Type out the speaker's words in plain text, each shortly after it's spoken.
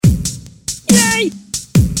Yay!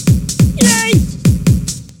 Yay!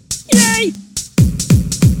 Yay!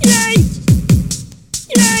 Yay!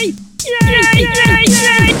 Yay! Yay! Yay!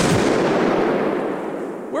 Yay!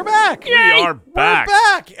 We're back. Yay! We are back. We're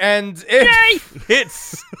back. And it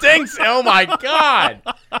stinks. Oh, my God.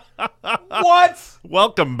 What?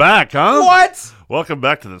 Welcome back, huh? What? Welcome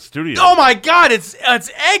back to the studio. Oh, my God. It's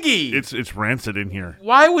eggy. It's rancid in here.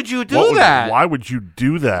 Why would you do that? Why would you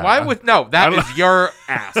do that? No, that is your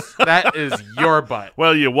ass. That is your butt.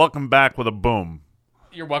 Well, you welcome back with a boom.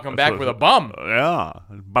 You're welcome back with a bum. Yeah.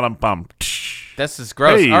 Bum. This is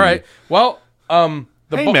gross. Hey. All right. Well, man.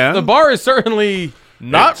 the bar is certainly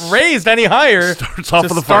not raised any higher Starts off to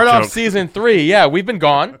with a start fart off joke. season 3. Yeah, we've been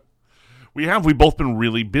gone. We've both been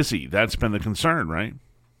really busy. That's been the concern, right?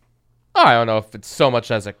 I don't know if it's so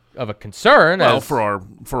much of a concern. Well, as, for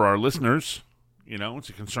our listeners, it's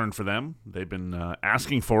a concern for them. They've been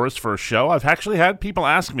asking for us for a show. I've actually had people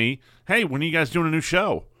ask me, "Hey, when are you guys doing a new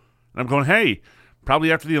show?" And I'm going, "Hey,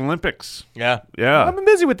 probably after the Olympics." Yeah. Yeah. I've been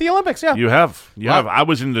busy with the Olympics. Yeah. You have. I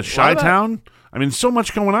was in the Chi-Town. I mean, so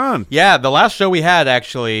much going on. Yeah, the last show we had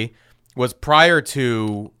actually was prior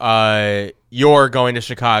to your going to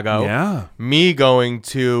Chicago. Yeah. Me going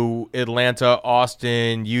to Atlanta,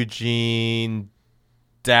 Austin, Eugene,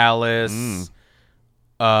 Dallas,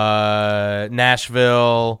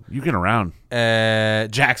 Nashville. You get around.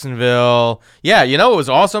 Jacksonville. Yeah, it was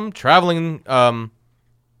awesome traveling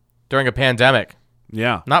during a pandemic.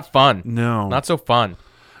 Yeah. Not fun. No. Not so fun.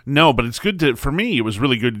 No, but it's good for me, it was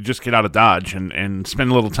really good to just get out of Dodge and spend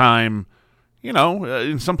a little time,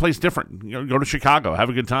 in someplace different. Go to Chicago, have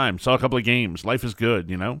a good time, saw a couple of games. Life is good,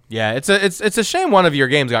 Yeah, it's a shame one of your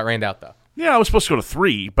games got rained out, though. Yeah, I was supposed to go to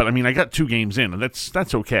 3, but I mean, I got 2 games in, and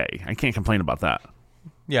that's okay. I can't complain about that.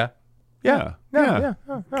 Yeah. Yeah.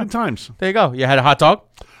 Good times. There you go. You had a hot dog?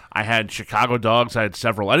 I had Chicago dogs. I had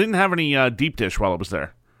several. I didn't have any deep dish while I was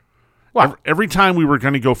there. Wow. Every time we were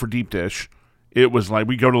going to go for deep dish, it was like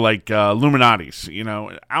we go to Illuminati's, an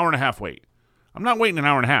hour and a half wait. I'm not waiting an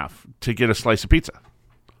hour and a half to get a slice of pizza.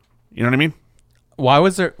 You know what I mean? Why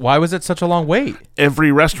was it such a long wait? Every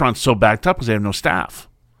restaurant's so backed up because they have no staff.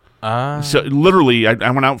 So literally, I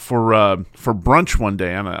went out for brunch one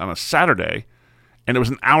day on a Saturday, and it was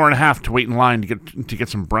an hour and a half to wait in line to get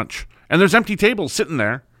some brunch. And there's empty tables sitting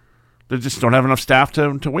there. They just don't have enough staff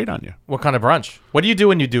to wait on you. What kind of brunch? What do you do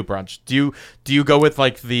when you do brunch? Do you go with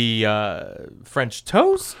the French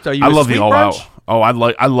toast? Are you I a love sweet the all brunch? out. Oh,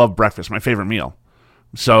 I love breakfast. My favorite meal.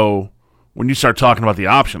 So when you start talking about the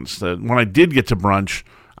options, when I did get to brunch,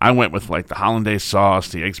 I went with the hollandaise sauce,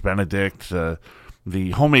 the eggs Benedict,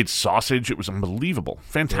 the homemade sausage. It was unbelievable,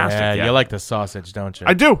 fantastic. Yeah, you like the sausage, don't you?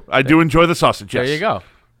 I do. I do enjoy the sausage. Yes. There you go.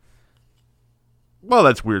 Well,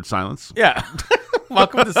 that's weird silence. Yeah.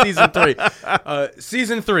 Welcome to season 3.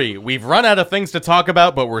 Season 3. We've run out of things to talk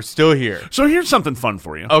about, but we're still here. So here's something fun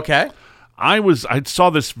for you. Okay. I saw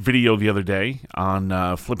this video the other day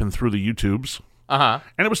on flipping through the YouTubes. Uh-huh.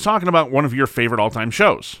 And it was talking about one of your favorite all-time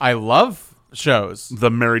shows. I love shows. The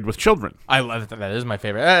Married with Children. I love that. Is my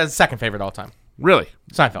favorite. Second favorite all time. Really?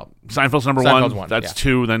 Seinfeld. Seinfeld's number Seinfeld's 1. That's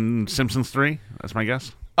yeah. 2. Then Simpsons 3. That's my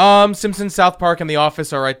guess. Simpsons, South Park, and The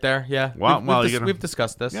Office are right there. Yeah. We've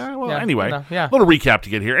discussed this. Yeah. Well, anyway. Yeah. A little recap to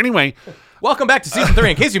get here. Anyway. Welcome back to season 3.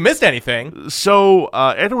 In case you missed anything. So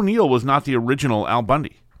Ed O'Neill was not the original Al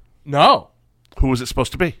Bundy. No. Who was it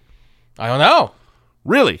supposed to be? I don't know.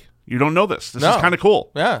 Really? You don't know this? This No. is kind of cool.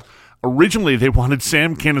 Yeah. Originally, they wanted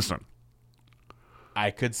Sam Kinison. I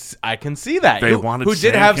can see that. They wanted who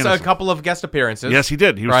did Sam have a Kinison. couple of guest appearances. Yes, he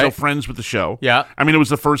did. He was Right. still friends with the show. Yeah. I mean, it was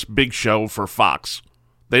the first big show for Fox.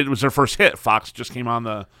 It was their first hit. Fox just came on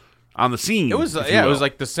the scene. It was if you it will. was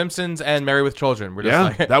like The Simpsons and Married with Children. We're just Yeah,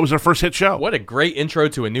 like, that was their first hit show. what a great intro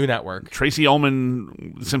to a new network. Tracy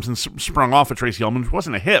Ullman, The Simpsons sprung off of Tracy Ullman. It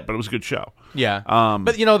wasn't a hit, but it was a good show. Yeah.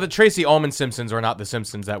 But the Tracy Ullman Simpsons are not the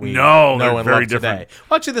Simpsons that we No, know they're and very love different. today.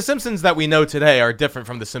 Well, actually, the Simpsons that we know today are different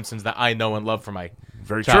from the Simpsons that I know and love from my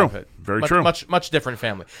Very childhood. true. Very much, true. Much different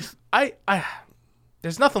family.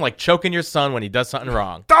 There's nothing like choking your son when he does something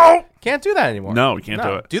wrong. Don't! Can't do that anymore. No, you can't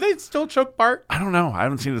do it. Do they still choke Bart? I don't know. I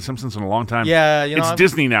haven't seen The Simpsons in a long time. Yeah, it's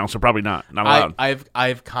Disney now, so probably not allowed.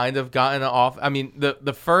 I've kind of gotten off. I mean,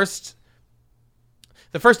 the first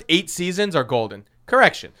 8 seasons are golden.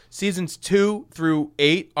 Correction. Seasons 2 through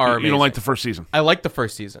 8 are amazing. You don't like the first season? I like the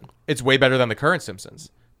first season. It's way better than the current Simpsons.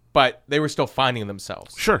 But they were still finding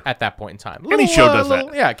themselves at that point in time. Any show does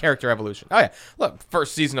that. Yeah, character evolution. Oh, yeah. Look,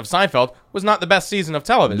 first season of Seinfeld was not the best season of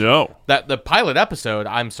television. No. The pilot episode,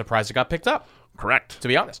 I'm surprised it got picked up. Correct. To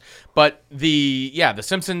be honest. But the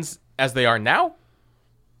Simpsons as they are now,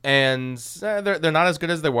 and they're not as good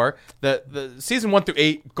as they were. The season 1 through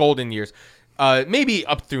 8 golden years. maybe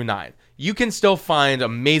up through 9. You can still find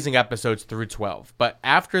amazing episodes through 12, but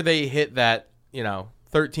after they hit that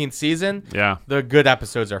 13th season, the good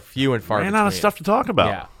episodes are few and far between. Ran out of stuff to talk about.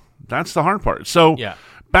 Yeah, that's the hard part. So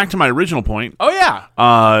back to my original point. Oh yeah,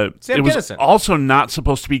 Sam it was Kinison. Also not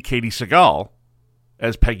supposed to be Katie Seagal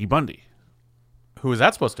as Peggy Bundy. Who was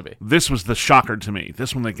that supposed to be? This was the shocker to me.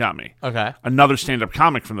 This one that got me. Okay. Another stand-up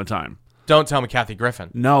comic from the time. Don't tell me Kathy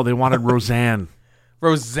Griffin. No, they wanted Roseanne.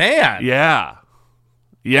 Roseanne? Yeah.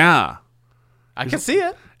 I can see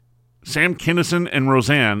it. Sam Kinison and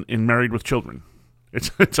Roseanne in Married with Children.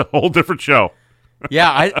 It's a whole different show.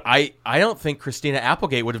 Yeah, I don't think Christina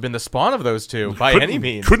Applegate would have been the spawn of those two by any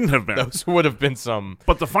means. Couldn't have been. Those would have been some...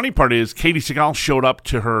 But the funny part is Katie Seagal showed up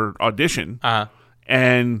to her audition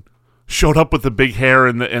and showed up with the big hair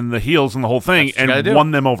and the heels and the whole thing and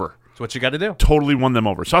won them over. That's what you got to do. Totally won them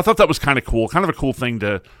over. So I thought that was kind of cool. Kind of a cool thing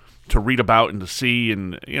to read about and to see,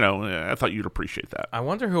 and I thought you'd appreciate that. I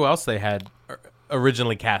wonder who else they had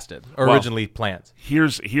originally casted or originally planned.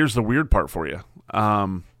 Here's the weird part for you.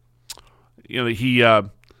 He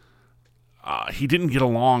didn't get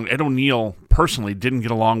along. Ed O'Neill personally didn't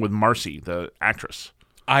get along with Marcy, the actress.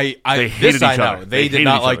 They hated each other. They did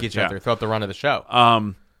not like each other throughout the run of the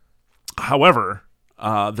show. However,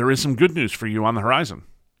 there is some good news for you on the horizon.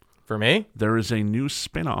 For me? There is a new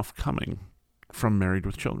spinoff coming from Married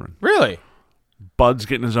with Children. Really? Bud's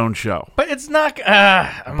getting his own show. But it's not...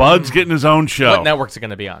 Bud's getting his own show. What network's it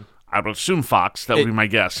going to be on? I would assume Fox. That would be my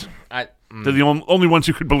guess. They're the only ones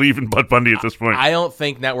who could believe in Bud Bundy at this point. I don't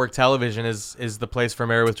think network television is the place for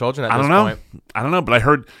Married with Children at this point. I don't know, but I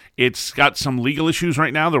heard it's got some legal issues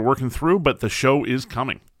right now they're working through, but the show is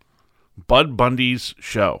coming. Bud Bundy's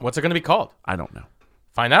show. What's it going to be called? I don't know.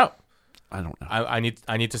 Find out. I don't know. I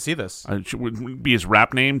need to see this. Would it be his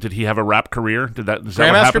rap name? Did he have a rap career? Is that what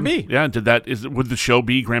Grandmaster happened? B. Yeah. Would the show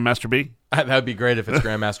be Grandmaster B? That would be great if it's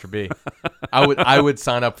Grandmaster B. I would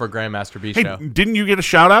sign up for Grandmaster B show. Didn't you get a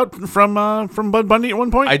shout out from Bud Bundy at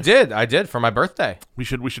one point? I did for my birthday. We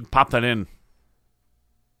should pop that in.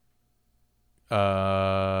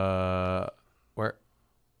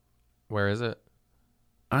 Where is it?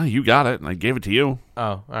 You got it, and I gave it to you. Oh,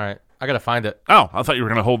 all right. I gotta find it. Oh, I thought you were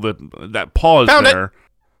gonna hold that pause Found there.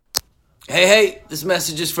 It. Hey, this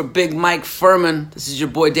message is for Big Mike Furman. This is your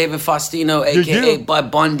boy David Faustino, a.k.a. Bud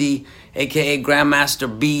Bundy, a.k.a. Grandmaster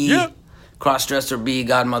B, Crossdresser B,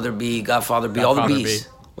 Godmother B, Godfather B, all the B's.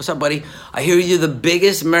 What's up, buddy? I hear you're the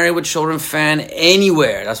biggest Married with Children fan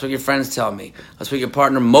anywhere. That's what your friends tell me. That's what your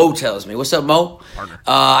partner Mo tells me. What's up, Mo? Partner.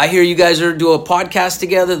 I hear you guys do a podcast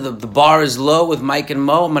together. The bar is low with Mike and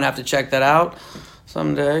Mo. I'm going to have to check that out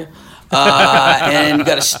someday. And you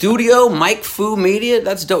got a studio, Mike Fu Media.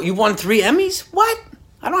 That's dope. You won 3 Emmys? What?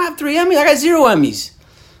 I don't have 3 Emmys. I got 0 Emmys.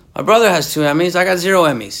 My brother has 2 Emmys. I got 0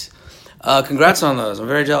 Emmys. Congrats on those. I'm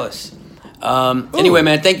very jealous. Anyway,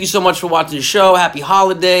 man, thank you so much for watching the show. Happy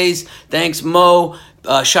holidays. Thanks, Mo.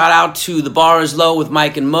 Shout out to The Bar is Low with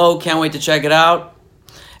Mike and Mo. Can't wait to check it out.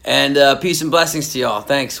 And peace and blessings to y'all.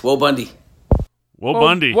 Thanks. Whoa, Bundy.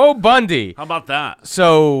 Whoa, Bundy. How about that?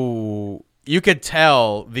 So you could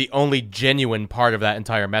tell the only genuine part of that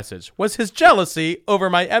entire message was his jealousy over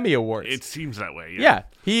my Emmy Awards. It seems that way. Yeah.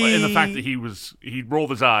 And the fact that he rolled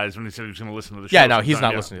his eyes when he said he was going to listen to the show. Yeah, no, he's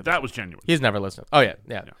not listening to this. That was genuine. He's never listened. Oh, yeah.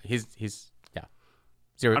 He's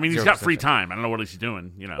zero. I mean, he's got free time. I don't know what he's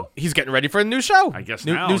doing, He's getting ready for a new show. I guess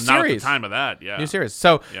new series. Not at the time of that, yeah. New series.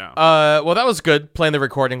 So, well, that was good, playing the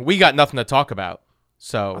recording. We got nothing to talk about.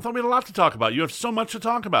 So I thought we had a lot to talk about. You have so much to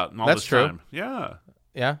talk about in all this time. Yeah.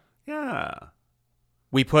 Yeah? Yeah.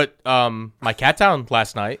 We put my cat down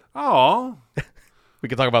last night. Oh. We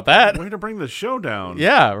can talk about that. Way to bring the show down.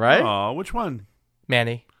 Yeah, right? Oh, which one?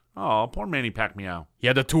 Manny. Oh, poor Manny Pacquiao. He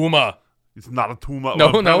had a tumor. It's not a tumor. No,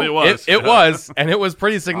 well, it was. It was, and it was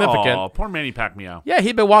pretty significant. Oh, poor Manny Pacquiao. Yeah,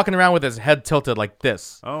 he'd been walking around with his head tilted like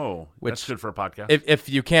this. Oh, that's good for a podcast. If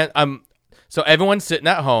you can't, so everyone sitting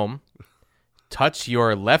at home, touch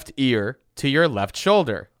your left ear to your left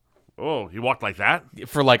shoulder. Oh, he walked like that?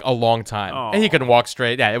 For like a long time. Oh. And he couldn't walk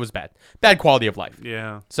straight. Yeah, it was bad. Bad quality of life.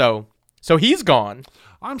 Yeah. So he's gone.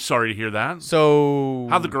 I'm sorry to hear that. So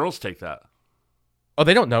how'd the girls take that? Oh,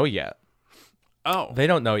 they don't know yet. Oh. They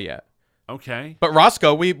don't know yet. Okay. But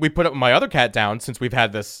Roscoe, we put my other cat down since we've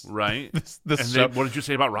had this. Right. This and show. what did you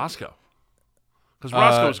say about Roscoe? Because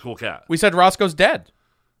Roscoe's a cool cat. We said Roscoe's dead.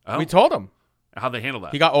 Oh. We told him. How'd they handle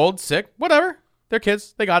that? He got old, sick, whatever. They're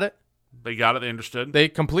kids. They got it. They got it. They understood. They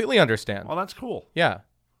completely understand. Well, that's cool. Yeah.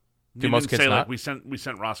 Do most kids say not? Like we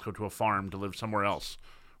sent Roscoe to a farm to live somewhere else.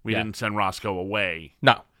 We didn't send Roscoe away.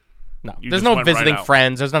 No. You There's just no went visiting right out.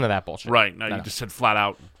 friends. There's none of that bullshit. Right. No, you just said flat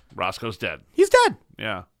out, Roscoe's dead. He's dead.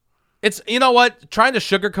 Yeah. It's, you know what? Trying to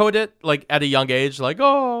sugarcoat it, like, at a young age, like,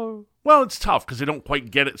 oh. Well, it's tough because they don't quite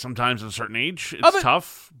get it sometimes at a certain age. It's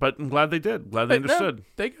tough, but I'm glad they did. Glad they understood. No,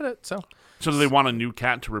 they get it, so. So do they want a new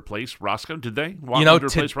cat to replace Roscoe? Did they want to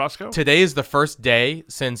replace Roscoe? Today is the first day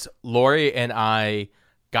since Lori and I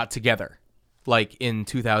got together, like in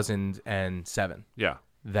 2007. Yeah.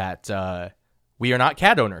 That we are not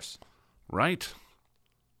cat owners. Right.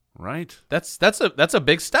 That's a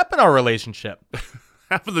big step in our relationship.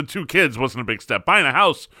 Having the 2 kids wasn't a big step. Buying a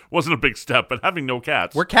house wasn't a big step, but having no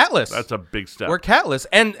cats. We're catless. That's a big step. We're catless.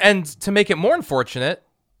 And to make it more unfortunate,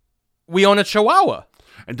 we own a Chihuahua.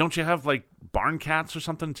 And don't you have like barn cats or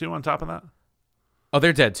something too on top of that? Oh,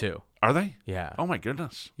 they're dead too. Are they? Yeah. Oh my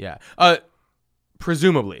goodness. Yeah.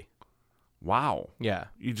 Presumably. Wow. Yeah.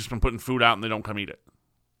 You've just been putting food out and they don't come eat it.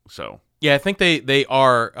 So. Yeah, I think they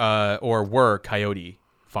are or were coyote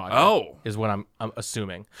fodder. Oh. Is what I'm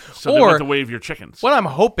assuming. So they went the way of your chickens. What I'm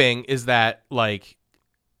hoping is that like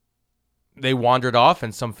they wandered off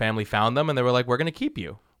and some family found them and they were like, we're going to keep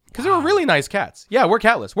you. Because they were really nice cats. Yeah, we're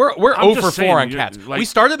catless. We're 0 for 4 on cats. Like, we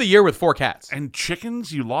started the year with 4 cats. And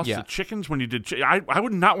chickens? You lost the chickens when you did... I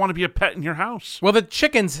would not want to be a pet in your house. Well, the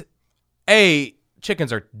chickens...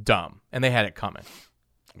 chickens are dumb. And they had it coming.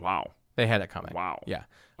 Wow. They had it coming. Wow. Yeah.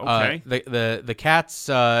 Okay. The cats...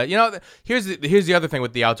 here's the other thing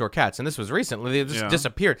with the outdoor cats. And this was recently. They just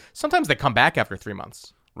disappeared. Sometimes they come back after 3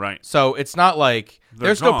 months. Right. So it's not like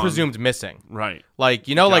they're still presumed missing. Right. Like,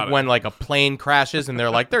 like when like a plane crashes and they're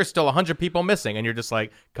like, there's still 100 people missing. And you're just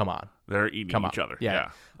like, come on. They're eating each other.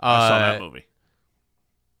 Yeah. I saw that movie.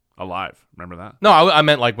 Alive. Remember that? No, I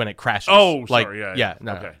meant like when it crashes. Oh, like, sorry. Yeah. Yeah.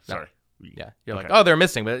 No, okay. no. Sorry. Yeah. You're like, oh, they're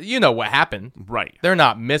missing. But you know what happened. Right. They're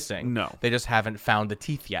not missing. No. They just haven't found the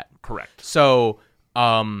teeth yet. Correct. So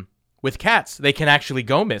with cats, they can actually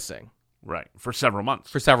go missing. Right. For several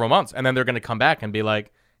months. And then they're going to come back and be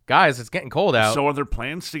like, guys, it's getting cold out. So are there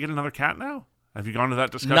plans to get another cat now? Have you gone to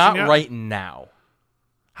that discussion Not yet? right now.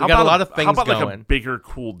 We got a lot of things going. How about going. like a bigger,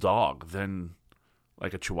 cool dog than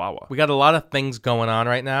like a Chihuahua? We got a lot of things going on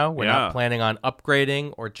right now. We're Yeah. not planning on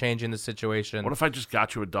upgrading or changing the situation. What if I just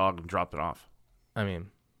got you a dog and dropped it off? I mean,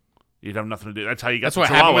 You'd have nothing to do. That's how you got that's the what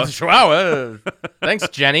Chihuahua. happened with the Chihuahua. Thanks,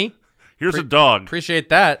 Jenny. Here's a dog. Appreciate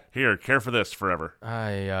that. Here, care for this forever.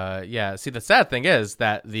 Yeah. See, the sad thing is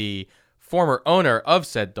that the former owner of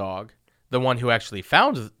said dog, the one who actually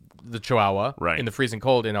found the Chihuahua in the freezing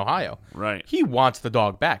cold in Ohio, Right. he wants the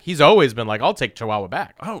dog back. He's always been like, I'll take Chihuahua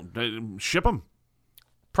back. Oh, ship them.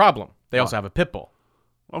 Problem. They also have a pit bull,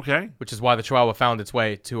 Okay. which is why the Chihuahua found its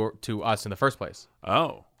way to us in the first place.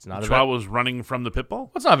 Oh. It's not the a Chihuahua was running from the pit bull?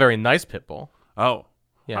 Well, it's not a very nice pit bull. Oh.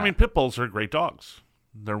 Yeah. I mean, pit bulls are great dogs.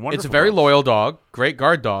 They're wonderful. It's a very dogs. loyal dog, great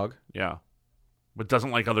guard dog. Yeah. But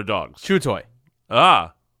doesn't like other dogs. Chew toy.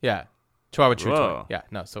 Ah. Yeah. Chihuahua chew toy. Whoa. Yeah.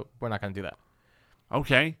 No, so we're not going to do that.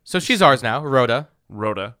 Okay. So she's ours now. Rhoda.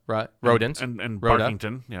 Rhoda. Rodent. And Rhoda.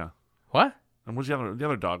 Barkington. Yeah. What? And what's the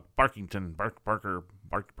other dog? Barkington.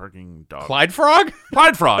 Barking dog. Clyde Frog?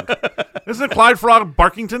 Clyde Frog. Isn't it Clyde Frog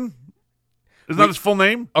Barkington? Isn't that his full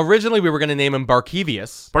name? Originally, we were going to name him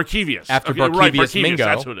Barkevius. Barkevius. After Right, Barkevius Mingo.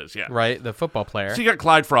 That's who it is, yeah. Right, the football player. So you got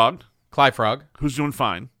Clyde Frog, Clyde Frog. who's doing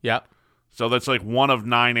fine. Yeah. So that's like one of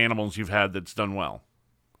 9 animals you've had that's done well.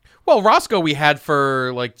 Well, Roscoe we had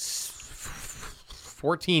for like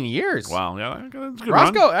 14 years. Wow, yeah, that's a good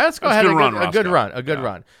Roscoe run. had That's a good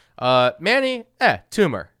run. Manny,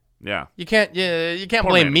 tumor. Yeah. You can't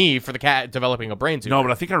blame Manny. me for the cat developing a brain tumor. No,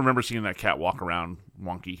 but I think I remember seeing that cat walk around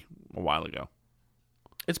wonky a while ago.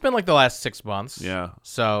 It's been like the last 6 months. Yeah.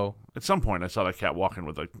 So At some point, I saw that cat walking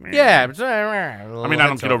with a... yeah. I mean, I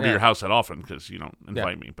don't get over to your house that often because you don't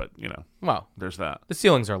invite me, but, Well, there's that. the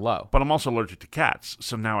ceilings are low. But I'm also allergic to cats,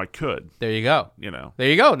 so now I could, There you go. There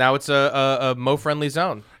you go. Now it's a Mo-friendly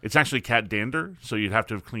zone. It's actually cat dander, so you'd have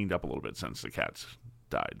to have cleaned up a little bit since the cats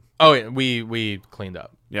died. Oh, yeah, we cleaned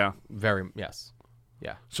up. Yeah. Yes.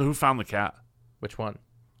 Yeah. So who found the cat? Which one?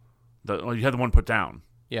 You had the one put down.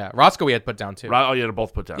 Yeah. Roscoe we had put down too. Oh, you had to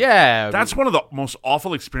both put down. Yeah. That's one of the most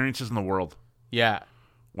awful experiences in the world. Yeah.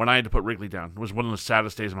 When I had to put Wrigley down. It was one of the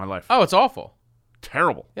saddest days of my life. Oh, it's awful.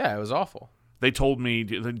 Terrible. Yeah, it was awful. They told me,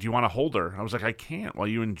 do you want to hold her? I was like, I can't. While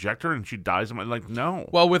you inject her and she dies. I'm like, no.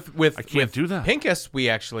 Well, with I can't do that. Pincus,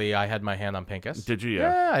 I had my hand on Pincus. Did you?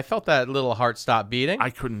 Yeah, I felt that little heart stop beating. I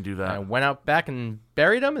couldn't do that. I went out back and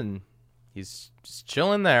buried him, and he's just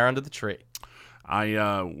chilling there under the tree.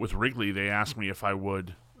 With Wrigley, they asked me if I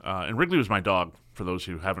would, and Wrigley was my dog, for those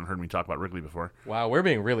who haven't heard me talk about Wrigley before. Wow, we're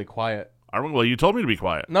being really quiet. Well, you told me to be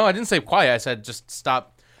quiet. No, I didn't say quiet. I said just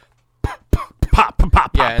stop. Pop, pop,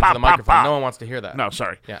 pop, Yeah, into pop, the microphone. pop. No one wants to hear that. No,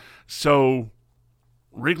 sorry. Yeah. So,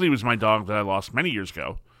 Wrigley was my dog that I lost many years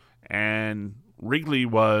ago, And Wrigley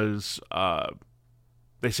was,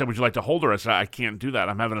 they said, would you like to hold her? I said, I can't do that.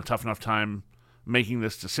 I'm having a tough enough time making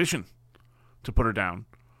this decision to put her down.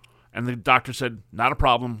 And the doctor said, not a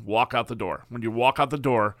problem. Walk out the door. When you walk out the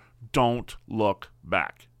door, don't look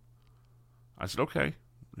back. I said, okay.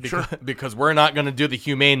 Sure. Because we're not going to do the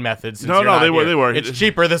humane methods. Since No, they were. It's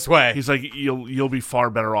cheaper this way. He's like, you'll be far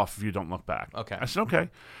better off if you don't look back. Okay. I said, okay.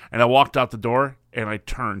 And I walked out the door, and I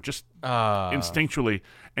turned just instinctually,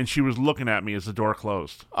 and she was looking at me as the door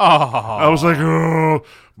closed. Oh. I was like, oh,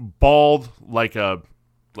 bald like a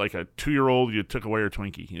 2-year-old. You took away her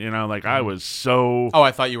Twinkie. I was so. Oh,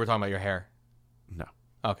 I thought you were talking about your hair. No.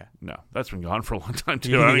 Okay. No, that's been gone for a long time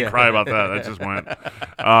too. I didn't cry about that. That just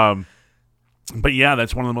went. But yeah,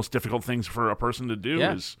 that's one of the most difficult things for a person to do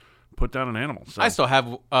is put down an animal. So. I still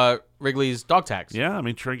have Wrigley's dog tags. Yeah, I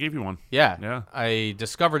mean, Trey gave you one. Yeah. I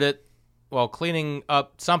discovered it while cleaning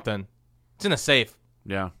up something. It's in a safe.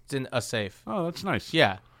 Yeah. It's in a safe. Oh, that's nice.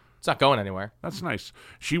 Yeah. It's not going anywhere. That's nice.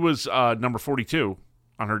 She was number 42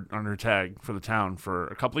 on her tag for the town for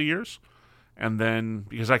a couple of years. And then,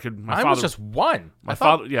 because my father was just one. My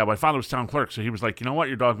father was town clerk, so he was like, you know what,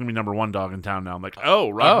 your dog's going to be number 1 dog in town now. I'm like, rock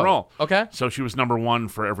and roll. Okay. So she was number 1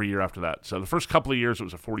 for every year after that. So the first couple of years, it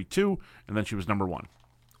was a 42, and then she was number 1.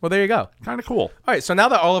 Well, there you go. Kind of cool. All right, so now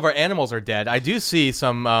that all of our animals are dead, I do see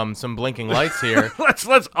some blinking lights here. Let's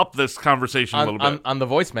up this conversation a little bit. On the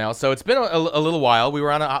voicemail. So it's been a little while. We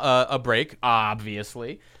were on a break,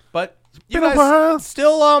 obviously. But you guys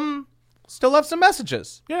still left some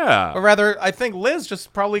messages. Yeah. Or rather, I think Liz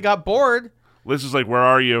just probably got bored. Liz is like, where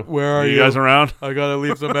are you? Where are you guys around? I got to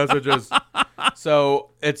leave some messages.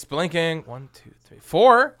 So it's blinking. 1, 2, 3,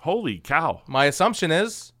 4. Holy cow. My assumption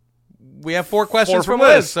is we have 4 questions from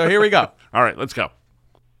Liz. So here we go. All right, let's go.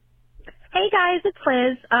 Hey, guys, it's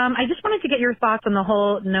Liz. I just wanted to get your thoughts on the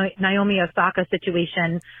whole Naomi Osaka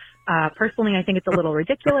situation. Personally, I think it's a little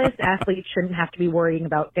ridiculous. Athletes shouldn't have to be worrying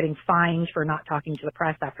about getting fined for not talking to the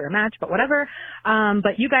press after a match, but whatever.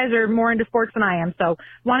 But you guys are more into sports than I am, so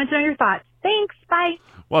wanted to know your thoughts. Thanks. Bye.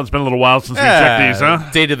 Well, it's been a little while since we checked these, huh?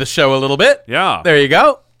 Dated the show a little bit. Yeah. There you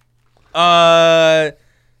go. I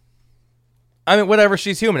mean, whatever.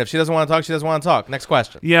 She's human. If she doesn't want to talk, she doesn't want to talk. Next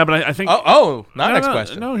question. Yeah, but I think... Next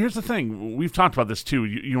question. No, here's the thing. We've talked about this, too.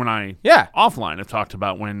 You and I, offline, have talked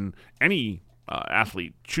about when any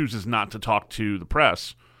athlete chooses not to talk to the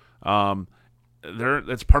press,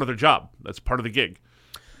 that's part of their job. That's part of the gig.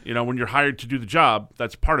 When you're hired to do the job,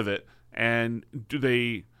 that's part of it. And do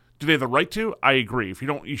they have the right to? I agree.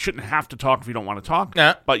 You shouldn't have to talk if you don't want to talk.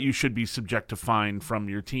 Nah. But you should be subject to fine from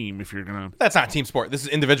your team if you're gonna. That's not team sport. This is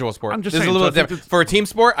individual sport. I'm just this saying, is a little different. For a team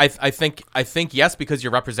sport, I think yes, because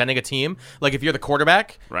you're representing a team. Like if you're the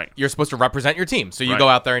quarterback, right, you're supposed to represent your team. So you go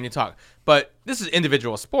out there and you talk. But this is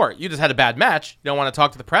individual sport. You just had a bad match. You don't want to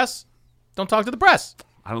talk to the press? Don't talk to the press.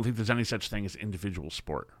 I don't think there's any such thing as individual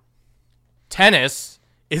sport. Tennis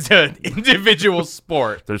is an individual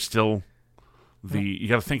sport. There's still you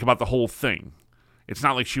got to think about the whole thing. It's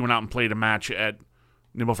not like she went out and played a match at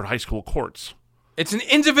New Milford High School courts. It's an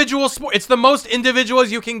individual sport. It's the most individual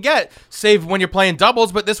as you can get, save when you're playing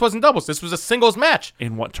doubles, but this wasn't doubles. This was a singles match.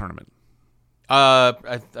 In what tournament?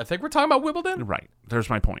 I think we're talking about Wimbledon. Right. There's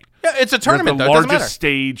my point. Yeah, it's a tournament, the though. It doesn't matter. largest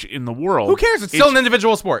stage in the world. Who cares? It's still an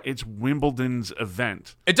individual sport. It's Wimbledon's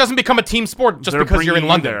event. It doesn't become a team sport just because you're in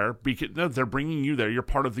London. They're bringing you there. You're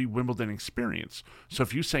part of the Wimbledon experience. So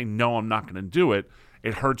if you say, no, I'm not going to do it,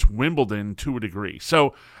 it hurts Wimbledon to a degree.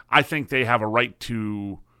 So I think they have a right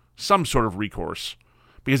to some sort of recourse.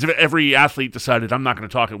 Because if every athlete decided, I'm not going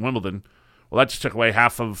to talk at Wimbledon, well, that just took away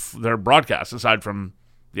half of their broadcast, aside from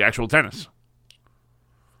the actual tennis.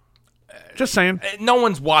 Just saying. No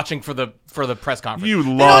one's watching for the press conference. You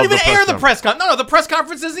love they don't even the air the press conference. No, the press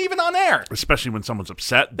conference isn't even on air. Especially when someone's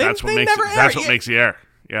upset. They That's what makes the air.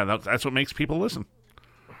 Yeah, that's what makes people listen.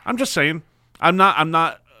 I'm just saying. I'm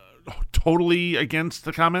not totally against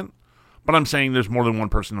the comment, but I'm saying there's more than one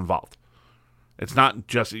person involved. It's not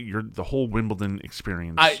just the whole Wimbledon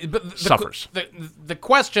experience suffers. The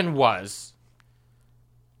question was,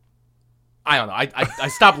 I don't know. I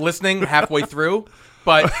stopped listening halfway through.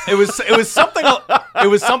 But it was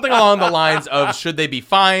something along the lines of, should they be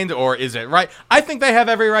fined or is it right? I think they have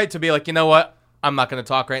every right to be like, you know what? I'm not going to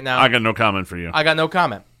talk right now. I got no comment for you. I got no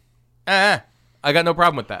comment. I got no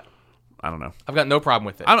problem with that. I don't know. I've got no problem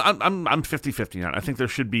with it. I'm 50-50 on it. I think there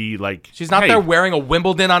should be like She's not hey, there wearing a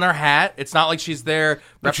Wimbledon on her hat. It's not like she's there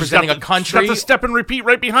but she's representing got a the- country. She's got the step and repeat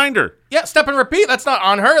right behind her. Yeah, step and repeat. That's not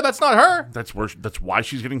on her. That's not her. That's why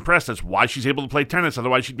she's getting pressed. That's why she's able to play tennis.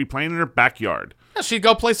 Otherwise, she'd be playing in her backyard. Yeah, she'd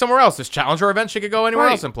go play somewhere else. This Challenger event, she could go anywhere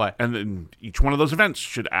Right. else and play. And then each one of those events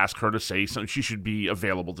should ask her to say something. She should be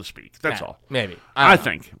available to speak. That's all. Maybe. I don't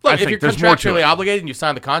know. think. Look, I if think you're there's more to contractually it. obligated and you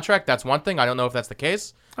sign the contract, that's one thing. I don't know if that's the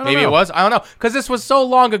case. don't Maybe know. it was. I don't know. Because this was so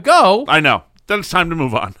long ago. I know. Then it's time to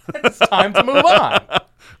move on. It's time to move on.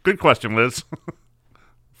 Good question, Liz.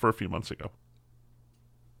 For a few months ago.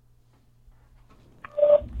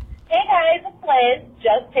 Hey guys, it's Liz.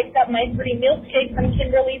 Just picked up my free milkshake from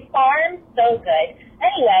Kimberly's Farm. So good.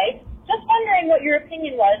 Anyway, just wondering what your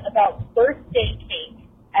opinion was about birthday cake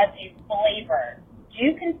as a flavor. Do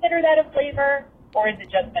you consider that a flavor, or is it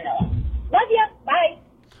just vanilla? Love ya. Bye.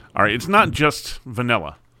 All right. It's not just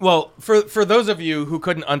vanilla. Well, for those of you who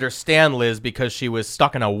couldn't understand Liz because she was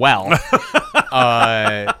stuck in a well,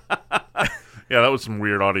 Yeah, that was some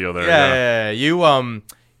weird audio there.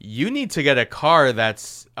 you need to get a car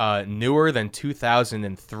that's newer than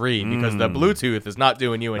 2003 because the Bluetooth is not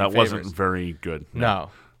doing you any That favors. wasn't very good. No.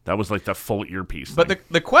 That was like the full earpiece. But thing.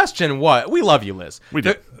 the question was, we love you, Liz. We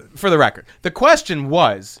do. For the record, the question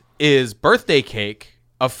was, is birthday cake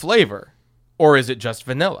a flavor or is it just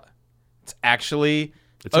vanilla? It's actually...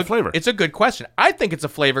 It's a flavor. It's a good question. I think it's a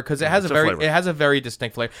flavor because it has flavor. it has a very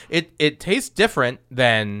distinct flavor. It tastes different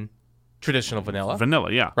than traditional vanilla.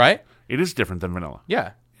 Vanilla, yeah. Right? It is different than vanilla.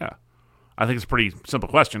 Yeah. Yeah. I think it's a pretty simple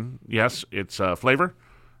question. Yes, it's a flavor.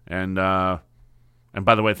 And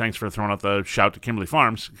by the way, thanks for throwing out the shout to Kimberly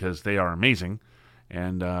Farms because they are amazing.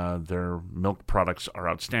 And their milk products are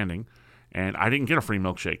outstanding. And I didn't get a free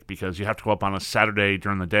milkshake because you have to go up on a Saturday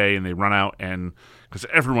during the day and they run out. And because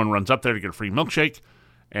everyone runs up there to get a free milkshake.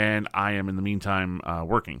 And I am, in the meantime,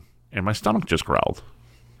 working. And my stomach just growled.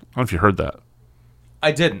 I don't know if you heard that.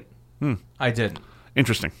 I didn't. I didn't.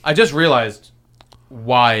 Interesting. I just realized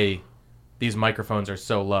why these microphones are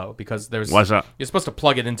so low because Why's that? You're supposed to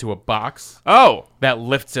plug it into a box Oh! that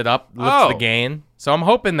lifts it up, lifts the gain. So I'm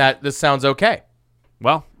hoping that this sounds okay.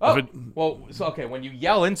 Well, Oh, if it, well, so okay. When you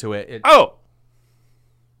yell into it, oh!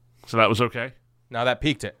 So that was okay? now that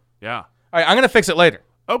peaked it. Yeah. All right, I'm gonna fix it later.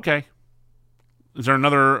 Okay. Is there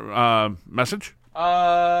another message?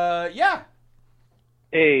 Yeah.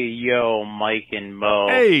 Hey, yo, Mike and Mo.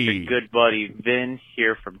 Hey. Your good buddy Vin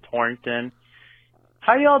here from Torrington.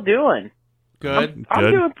 How y'all doing? Good. I'm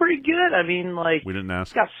Good. doing pretty good. I mean, like, We didn't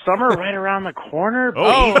ask. got summer right around the corner.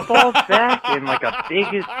 Oh. Baseball's back in, like, a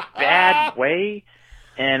biggest bad way.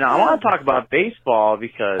 And I want to talk about baseball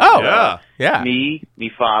because Yeah. me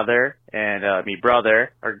father, and me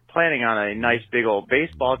brother are planning on a nice big old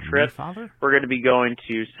baseball trip. Father? We're going to be going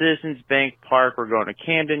to Citizens Bank Park. We're going to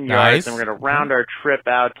Camden Nice. Yards, and we're going to round our trip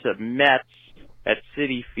out to Mets at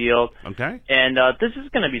Citi Field. Okay. And this is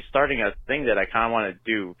going to be starting a thing that I kind of want to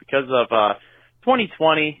do because of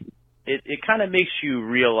 2020. It kind of makes you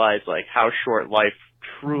realize like how short life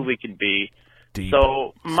truly can be. Deep.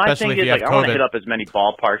 So my Especially if thing is you have like I want to COVID. hit up as many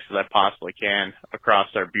ballparks as I possibly can across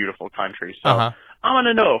our beautiful country. So Uh-huh. I want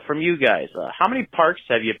to know from you guys how many parks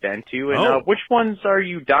have you been to, and Oh. which ones are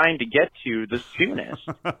you dying to get to the soonest?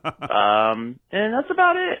 And that's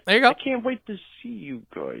about it. There you go. I can't wait to see you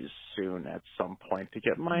guys soon at some point to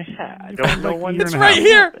get my hat. I don't know when It's right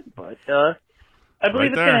here. but I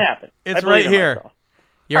believe it's there. going to happen. It's I believe right in here. myself.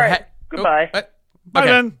 Your All right, hat. goodbye. Bye, okay.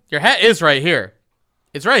 then. Your hat is right here.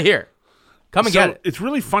 It's right here. Come and So get it. it's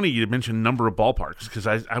really funny you mentioned number of ballparks because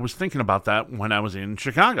I was thinking about that when I was in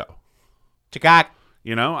Chicago. Chicago.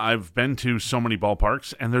 You know, I've been to so many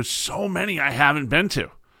ballparks, and there's so many I haven't been to,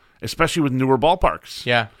 especially with newer ballparks.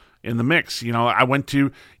 Yeah. In the mix. You know, I went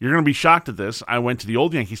to, you're going to be shocked at this, I went to the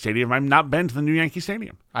old Yankee Stadium. I've not been to the new Yankee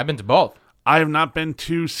Stadium. I've been to both. I have not been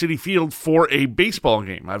to Citi Field for a baseball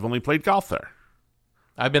game. I've only played golf there.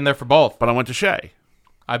 I've been there for both. But I went to Shea.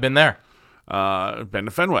 I've been there. Been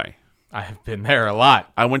to Fenway. I've been there a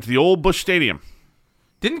lot. I went to the old Busch Stadium.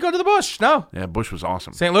 Didn't go to the Busch. No. Yeah, Busch was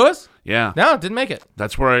awesome. St. Louis? Yeah. No, didn't make it.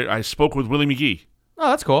 That's where I spoke with Willie McGee. Oh,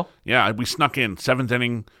 that's cool. Yeah, we snuck in. 7th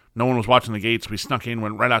inning. No one was watching the gates. We snuck in,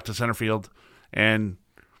 went right out to center field, and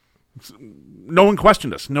no one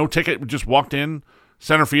questioned us. No ticket. We just walked in,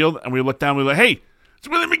 center field, and we looked down. We were like, hey, it's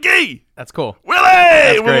Willie McGee. That's cool. Willie!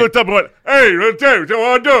 And we great. looked up and went, hey, what's I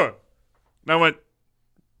doing? And I went,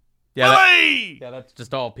 Yeah, Willie! that's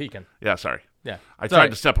just all peeking. Yeah, sorry. Yeah. I Sorry. tried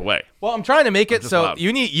to step away. Well, I'm trying to make it just so loud.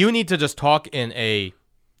 you need to just talk in a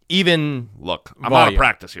even. Look, I'm out of Volume.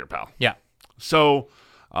 practice here, pal. Yeah. So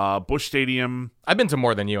Busch Stadium. I've been to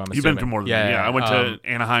more than you, I'm assuming. You've been to more than me. Yeah, I went to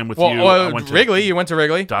Anaheim with you. Well, I went to Wrigley. You went to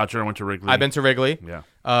Wrigley. Dodger. I went to Wrigley. I've been to Wrigley. Yeah.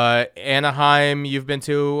 Anaheim, you've been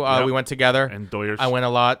to. Yep. We went together. And Doyers. I went a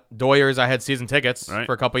lot. Doyers, I had season tickets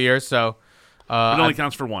for a couple years, so. It only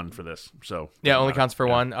counts for one for this, so. Yeah, only counts for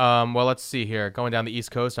one. Well, let's see here. Going down the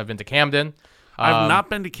East Coast, I've been to Camden. I've not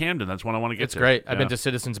been to Camden. That's one I want to get to. It's great. I've been to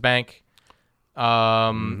Citizens Bank.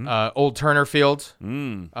 Old Turner Field.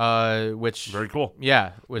 Which Very cool.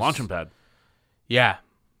 Yeah. Launching pad. Yeah.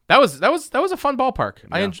 That was a fun ballpark.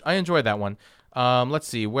 Yeah. I enjoyed that one. Let's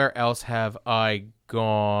see. Where else have I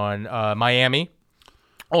gone? Miami.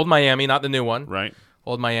 Old Miami, not the new one. Right.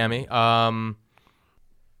 Old Miami.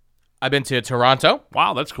 I've been to Toronto.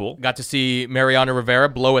 Wow, that's cool. Got to see Mariano Rivera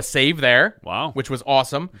blow a save there. Wow. Which was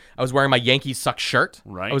awesome. I was wearing my Yankees Suck shirt.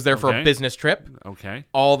 Right. I was there for a business trip. Okay.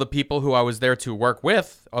 All the people who I was there to work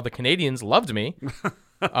with, all the Canadians, loved me.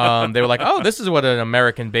 They were like, oh, this is what an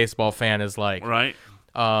American baseball fan is like. Right.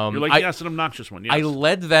 You're like, yes, an obnoxious one. Yes. I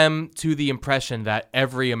led them to the impression that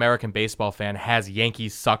every American baseball fan has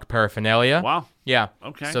Yankees Suck paraphernalia. Wow. Yeah.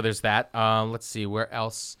 Okay. So there's that. Let's see. Where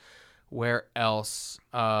else? We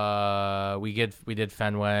did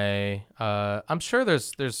Fenway. I'm sure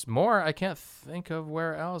there's more. I can't think of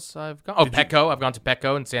where else I've gone. Oh, Petco. I've gone to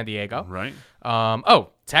Petco in San Diego. Right.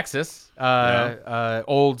 Texas.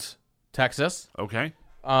 Old Texas. Okay.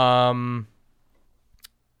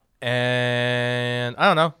 And I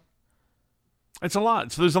don't know. It's a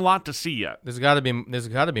lot. So there's a lot to see yet. There's got to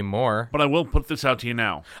be more. But I will put this out to you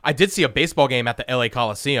now. I did see a baseball game at the LA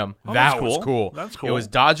Coliseum. Oh, that that's was cool. cool. That's cool. It was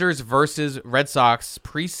Dodgers versus Red Sox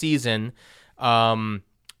preseason.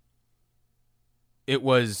 It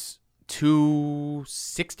was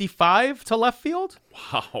 265 to left field.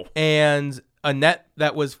 Wow. And a net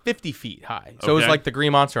that was 50 feet high. So it was Okay. like the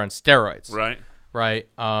Green Monster on steroids. Right. Right.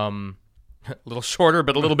 A little shorter,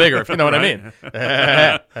 but a little bigger, if you know what I mean.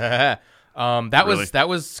 That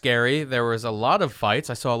was scary. There was a lot of fights.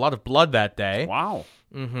 I saw a lot of blood that day. Wow.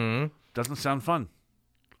 Mm-hmm. Doesn't sound fun.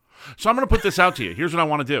 So I'm going to put this out to you. Here's what I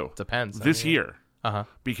want to do. Depends. This year. Uh-huh.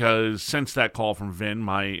 Because since that call from Vin,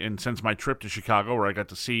 and since my trip to Chicago, where I got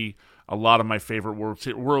to see a lot of my favorite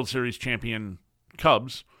World Series champion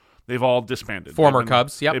Cubs, they've all disbanded. Former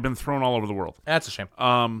Cubs, yep. They've been thrown all over the world. That's a shame.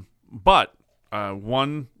 But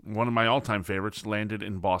one of my all-time favorites landed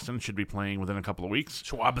in Boston. Should be playing within a couple of weeks.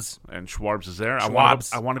 Schwab's. And Schwab's is there.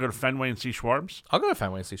 Schwab's. I want to go to Fenway and see Schwab's. I'll go to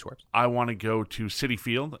Fenway and see Schwab's. I want to go to Citi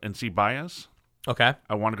Field and see Baez. Okay.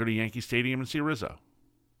 I want to go to Yankee Stadium and see Rizzo.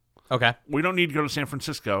 Okay. We don't need to go to San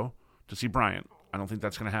Francisco to see Bryant. I don't think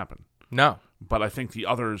that's going to happen. No. But I think the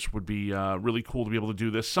others would be really cool to be able to do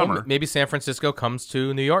this summer. Well, maybe San Francisco comes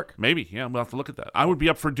to New York. Maybe, yeah. We'll have to look at that. I would be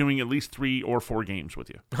up for doing at least 3 or 4 games with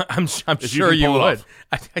you. I'm sure you would.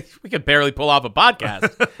 We could barely pull off a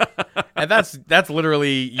podcast, and that's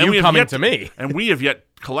literally you coming to me. And we have yet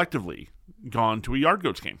collectively gone to a Yard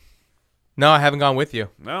Goats game. No, I haven't gone with you.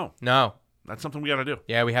 No. That's something we got to do.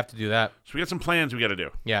 Yeah, we have to do that. So we got some plans we got to do.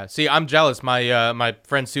 Yeah. See, I'm jealous. My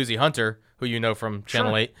friend Susie Hunter, who you know from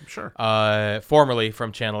Channel 8. Sure. Formerly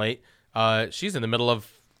from Channel 8. She's in the middle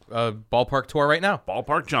of a ballpark tour right now.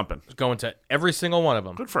 Ballpark jumping. Going to every single one of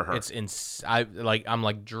them. Good for her. I'm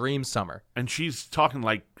like dream summer. And she's talking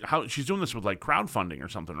like how she's doing this with like crowdfunding or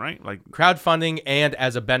something, right? Like crowdfunding and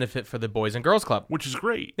as a benefit for the Boys and Girls Club, which is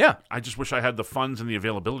great. Yeah. I just wish I had the funds and the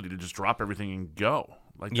availability to just drop everything and go.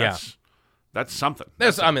 Like that's something.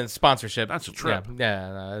 Sponsorship. That's a trip.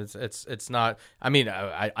 Yeah. It's not. I mean,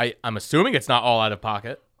 I'm assuming it's not all out of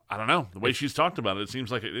pocket. I don't know. The way she's talked about it, it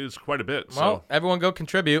seems like it is quite a bit. Well, so everyone go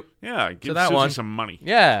contribute. Yeah, give that Susie one some money.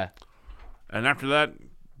 Yeah. And after that,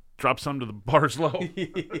 drop some to the bars low.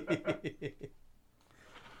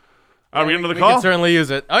 Are we into the call? We can certainly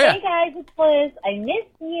use it. Oh, yeah. Hey, guys, it's Liz. I miss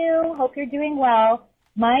you. Hope you're doing well.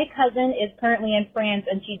 My cousin is currently in France,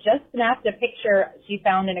 and she just snapped a picture she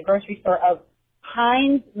found in a grocery store of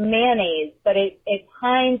Heinz mayonnaise, but it's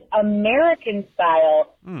Heinz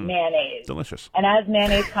American-style mayonnaise. Delicious. And as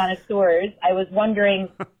mayonnaise connoisseurs, I was wondering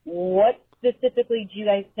what specifically do you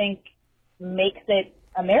guys think makes it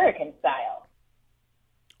American-style?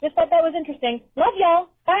 Just thought that was interesting. Love y'all.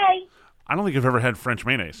 Bye. I don't think I've ever had French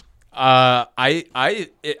mayonnaise. I'm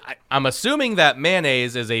assuming that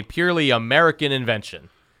mayonnaise is a purely American invention.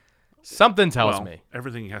 Something tells me.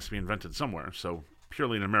 Everything has to be invented somewhere, so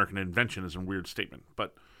purely an American invention is a weird statement.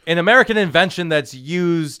 But an American invention that's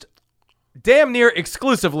used damn near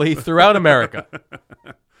exclusively throughout America.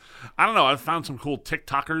 I don't know. I've found some cool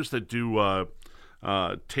TikTokers that do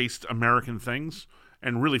taste American things,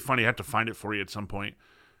 and really funny. I have to find it for you at some point.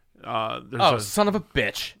 Son of a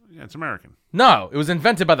bitch. Yeah, it's American. No, it was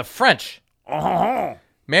invented by the French. Oh.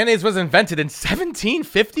 Mayonnaise was invented in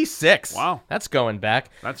 1756. Wow. That's going back.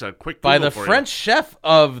 That's a quick By Google the for French chef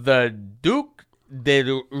of the Duc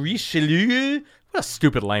de Richelieu. What a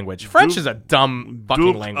stupid language. French is a dumb fucking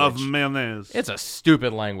Duke language. of Mayonnaise. It's a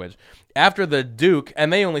stupid language. After the Duke,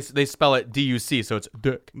 and they spell it D-U-C, so it's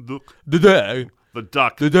Duc. Duke. The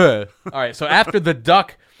Duck. All right, so after the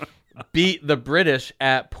Duck beat the British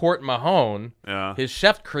at Port Mahon, Yeah. his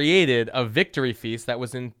chef created a victory feast that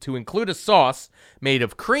was to include a sauce made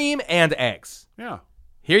of cream and eggs. Yeah.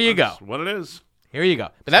 Here you That's go. what it is. Here you go.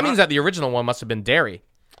 But that means that the original one must have been dairy.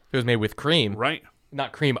 It was made with cream. Right.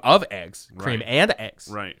 Not cream of eggs. Cream Right. and eggs.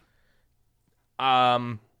 Right. I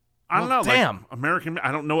I don't know. Damn. Like, American.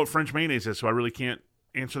 I don't know what French mayonnaise is, so I really can't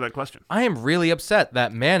answer that question. I am really upset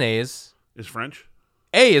that mayonnaise, Is French?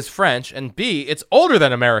 A, is French, and B, it's older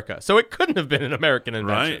than America, so it couldn't have been an American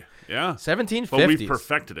invention. Right. Yeah. 1750s. But we've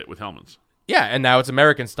perfected it with Hellman's. Yeah, and now it's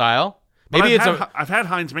American style. But Maybe I've had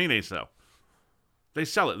Heinz mayonnaise though. They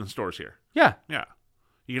sell it in the stores here. yeah. Yeah.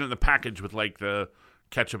 You get it in the package with like the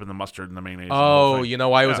ketchup and the mustard and the mayonnaise. and the whole Oh, thing. you know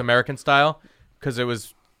why it was Yeah. American style? Because it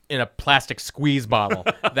was in a plastic squeeze bottle.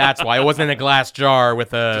 That's why it wasn't in a glass jar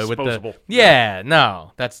with a Disposable. Yeah,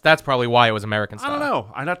 no, that's probably why it was American I style. don't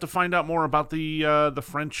know. I'd have to find out more about the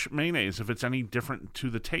French mayonnaise if it's any different to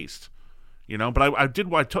the taste. You know, but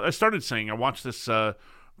I started saying I watched this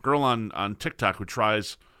girl on TikTok who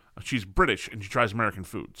tries. She's British and she tries American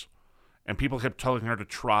foods, and people kept telling her to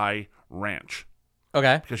try ranch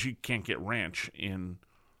Okay. because she can't get ranch in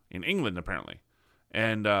England apparently,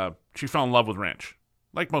 and she fell in love with ranch,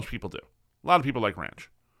 like most people do. A lot of people like ranch.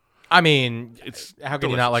 I mean, It's how can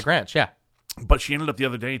you not delicious. like ranch? Yeah. But she ended up the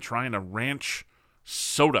other day trying a ranch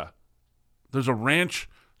soda. There's a ranch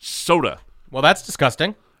soda. Well, that's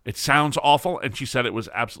disgusting. It sounds awful, and she said it was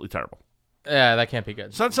absolutely terrible. Yeah, that can't be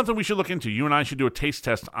good. So that's something we should look into. You and I should do a taste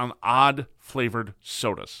test on odd flavored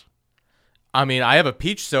sodas. I mean, I have a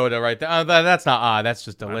peach soda right there. That's not odd. That's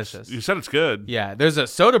just delicious. You said it's good. Yeah, there's a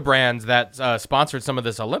soda brand that sponsored some of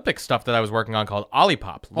this Olympic stuff that I was working on called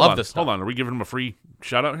Olipop. Love this stuff. Hold on. Are we giving them a free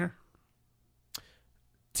shout out here?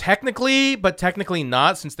 Technically, but technically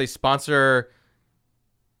not, since they sponsor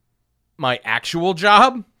my actual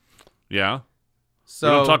job. Yeah. So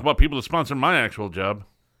We don't talk about people that sponsor my actual job.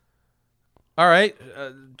 all right,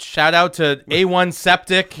 shout out to A1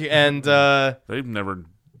 Septic and They've never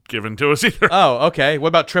given to us either. oh, okay. What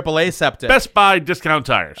about AAA Septic? Best Buy Discount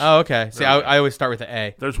Tires. Oh, okay. See, I always start with the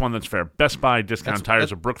A. There's one that's fair. Best Buy Discount Tires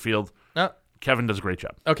that's- of Brookfield. Oh, Kevin does a great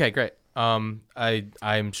job. okay, great. I'm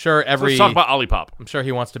sure Let's talk about Olipop. I'm sure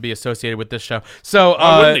he wants to be associated with this show. So,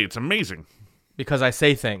 Why wouldn't he? It's amazing. because I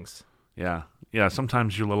say things. Yeah. Yeah,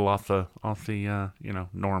 sometimes you're a little off the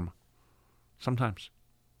norm. Sometimes.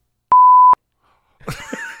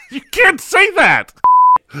 You can't say that.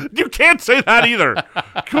 You can't say that either.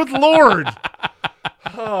 Good Lord.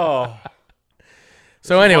 Oh.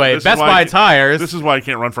 So anyway, This is Best why Buy Tires. This is why I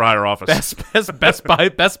can't run for higher office. Best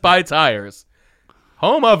Buy Tires,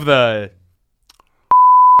 home of the.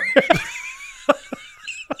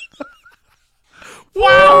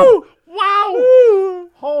 Wow. Wow.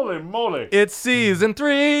 Holy moly. It's season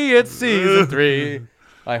 3. It's season 3.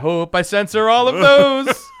 I hope I censor all of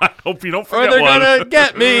those, I hope you don't or forget they're one. gonna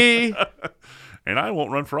get me. And I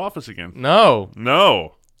won't run for office again. No,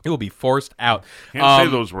 No. it will be forced out. Can't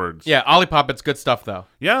say those words. Yeah, Olipop, it's good stuff though.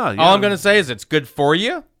 Yeah. All I'm gonna say is it's good for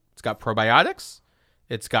you. It's got probiotics.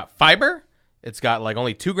 It's got fiber. It's got like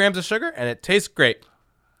only 2 grams of sugar, and it tastes great.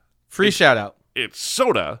 Free shout out. It's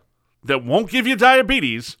soda that won't give you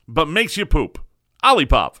diabetes, but makes you poop.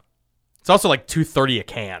 Olipop. It's also like $2.30 a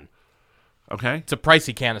can. Okay. It's a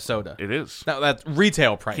pricey can of soda. It is. No, that's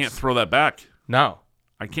retail price. Can't throw that back. No.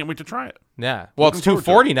 I can't wait to try it. Yeah. Well, it's Looking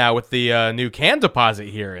forward $2.40 now with the new can deposit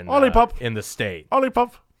here in Olipop. in the state.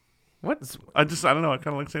 Olipop. What? I don't know. I kind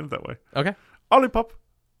of like saying it that way. Okay. Olipop.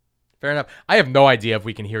 Fair enough. I have no idea if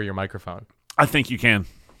we can hear your microphone. I think you can.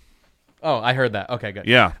 Oh, I heard that. Okay, good.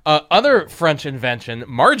 Yeah. Other French invention,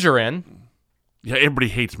 margarine. Yeah, everybody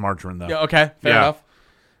hates margarine, though. Yeah, okay, fair Yeah. enough.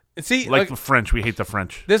 See, Like the French. We hate the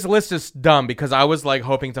French. this list is dumb because I was like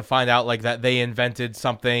hoping to find out like that they invented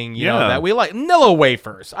something, you know, Yeah. that we like. Nilla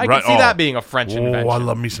wafers. I Right. can see Oh. that being a French invention. Oh, I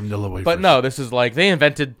love me some Nilla wafers. But no, this is like they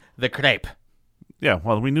invented the crepe Yeah,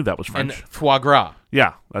 well, we knew that was and French. foie gras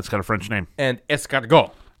Yeah, that's got a French name. and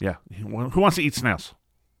escargot. Yeah. Who wants to eat snails?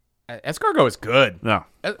 Escargot is good. No.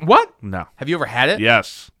 What? No. Have you ever had it?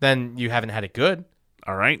 Yes. Then you haven't had it good.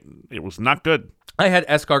 All right. It was not good. I had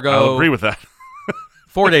escargot I'll agree with that.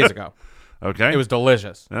 4 days ago. Okay. It was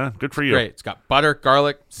delicious. Yeah, good for you. Great. It's got butter,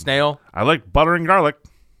 garlic, snail. I like butter and garlic.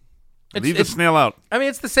 Leave the snail out. I mean,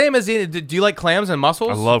 it's the same as do you like clams and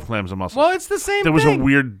mussels? I love clams and mussels. Well, it's the same There was thing. a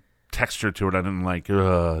weird texture to it I didn't like.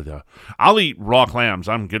 I'll eat raw clams.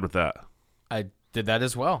 I'm good with that. I did that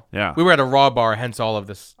as well. Yeah. We were at a raw bar, hence all of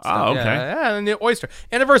this stuff. Oh, okay. Yeah, and the oyster.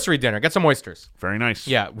 Anniversary dinner. Get some oysters. Very nice.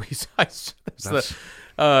 Yeah. That's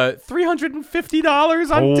the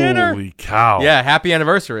 $350 on dinner. Holy cow. Yeah, happy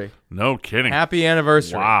anniversary. No kidding. Happy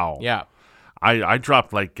anniversary. Wow. Yeah. I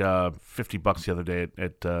dropped like $50 the other day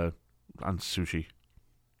at on sushi,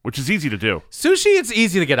 which is easy to do. Sushi, it's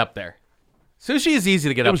easy to get up there. Sushi is easy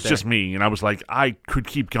to get It up was there. just me, and I was like, I could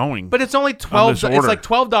keep going. But it's only on $12. this It's order. like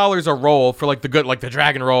 $12 a roll for like the good, like the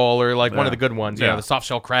dragon roll or like one Yeah. of the good ones. You Yeah. know, the soft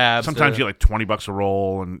shell crabs. Sometimes you get like $20 a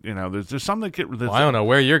roll, and there's some that get. Well, I don't know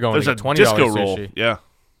where you're going. There's to a get $20 disco sushi. roll. Yeah,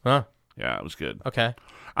 Huh? yeah, it was good. Okay.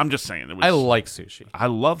 I'm just saying, it was. I like sushi. I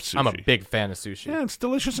love sushi. I'm a big fan of sushi. Yeah, it's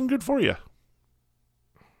delicious and good for you.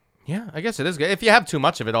 Yeah, I guess it is good. If you have too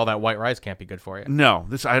much of it, all that white rice can't be good for you. No,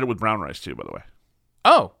 I had it with brown rice too, by the way.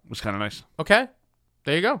 Oh, It was kind of nice. okay.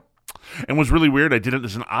 There you go. And was really weird. I did it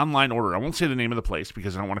as an online order. I won't say the name of the place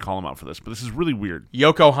because I don't want to call them out for this, but this is really weird.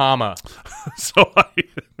 Yokohama. So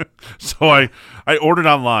I ordered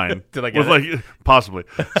online. Did I get with like possibly.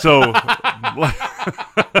 So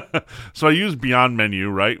so I used Beyond Menu,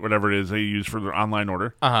 right? Whatever it is they use for their online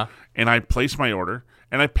order. Uh-huh. And I place my order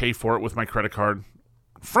and I pay for it with my credit card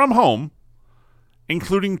from home,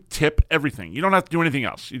 including tip, everything. You don't have to do anything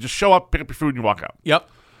else. You just show up, pick up your food, and you walk out. Yep.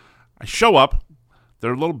 I show up.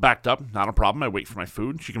 They're a little backed up. Not a problem. I wait for my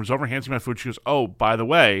food. She comes over, hands me my food. She goes, oh, by the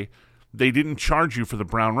way, they didn't charge you for the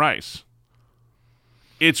brown rice.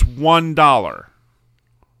 It's $1.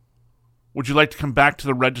 Would you like to come back to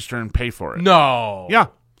the register and pay for it? No. Yeah,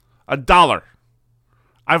 $1.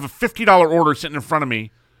 I have a $50 order sitting in front of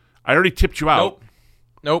me. I already tipped you out.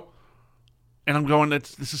 Nope. And I'm going,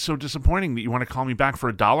 this is so disappointing that you want to call me back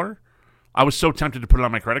for $1. I was so tempted to put it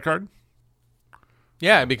on my credit card.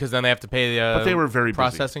 Yeah, because then they have to pay the But they were very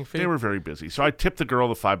processing busy. fee. They were very busy. So I tipped the girl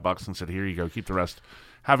the $5 and said, here you go, keep the rest.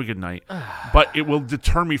 Have a good night. But it will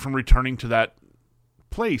deter me from returning to that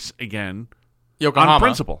place again Yokohama. on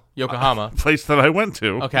principle. Yokohama. Place that I went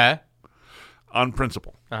to Okay. on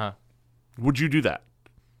principle. Uh-huh. Would you do that?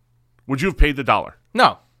 Would you have paid the $1?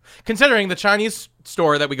 No. Considering the Chinese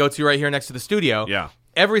store that we go to right here next to the studio, Yeah.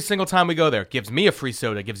 every single time we go there, gives me a free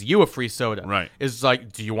soda, gives you a free soda. Right. Is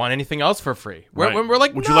like, do you want anything else for free? Right. We're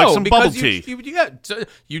like, Would no, you like some because bubble tea?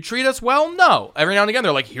 You treat us well? No. Every now and again,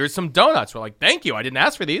 they're like, here's some donuts. We're like, thank you. I didn't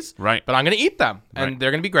ask for these. Right. But I'm going to eat them. And Right.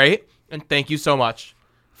 they're going to be great. And thank you so much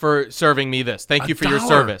for serving me this. Thank you for your $1.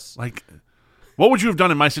 service. Like, what would you have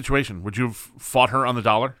done in my situation? Would you have fought her on the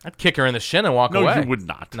 $1? I'd kick her in the shin and walk No, away. you would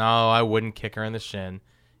not. No, I wouldn't kick her in the shin.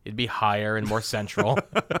 It'd be higher and more central.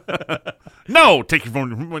 No, take your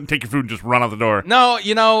food and just run out the door. No,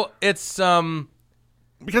 it's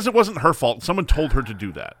Because it wasn't her fault. Someone told her to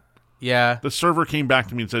do that. yeah. The server came back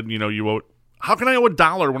to me and said, you owe. How can I owe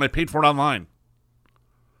 $1 when I paid for it online?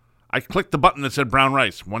 I clicked the button that said brown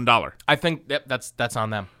rice, $1. I think that's on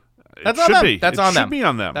them. It That's on should them. be. That's It on should them. be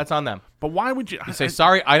on them. That's on them. But why would you? You say,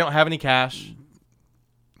 sorry, I don't have any cash.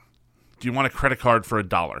 Do you want a credit card for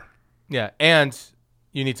 $1? Yeah, and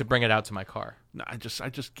you need to bring it out to my car. No, I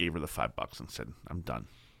just gave her the $5 and said, I'm done.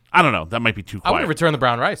 I don't know. That might be too I would quiet. have returned the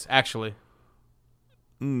brown rice, actually.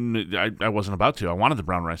 I wasn't about to. I wanted the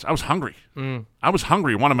brown rice. I was hungry. Mm. I was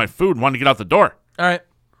hungry. Wanted my food. Wanted to get out the door. All right.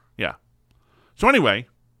 Yeah. So anyway,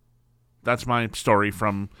 that's my story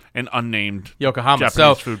from an unnamed Yokohama.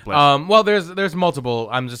 Japanese food place. Well, there's multiple.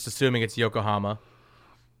 I'm just assuming it's Yokohama.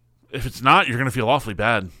 If it's not, you're gonna feel awfully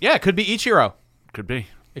bad. Yeah, it could be Ichiro. Could be.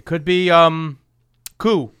 It could be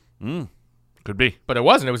Ku. Could be. But it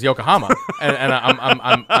wasn't. It was Yokohama, and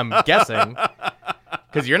I'm guessing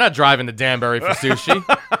because you're not driving to Danbury for sushi.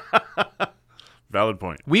 Valid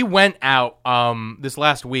point. We went out this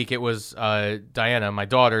last week. It was Diana, my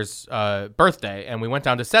daughter's birthday, and we went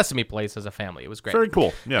down to Sesame Place as a family. It was great. Very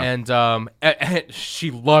cool. Yeah. And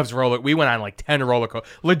she loves we went on like 10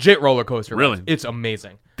 legit roller coaster rides. Really? It's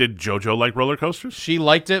amazing. Did JoJo like roller coasters? She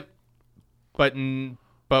liked it, but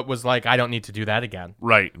was like, I don't need to do that again.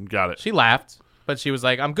 Right. Got it. She laughed, but she was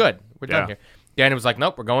like, I'm good. We're done Yeah. here. Diana was like,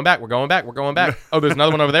 nope, we're going back. We're going back. We're going back. Oh, there's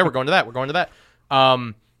another one over there. We're going to that. We're going to that.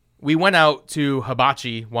 We went out to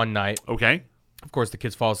Hibachi one night. Okay. Of course, the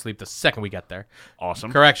kids fall asleep the second we get there.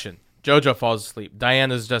 Awesome. Correction. JoJo falls asleep.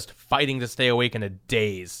 Diana's just fighting to stay awake in a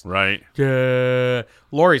daze. Right.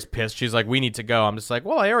 Lori's pissed. She's like, we need to go. I'm just like,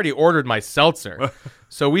 well, I already ordered my seltzer,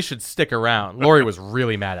 so we should stick around. Lori was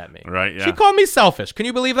really mad at me. Right, yeah. She called me selfish. Can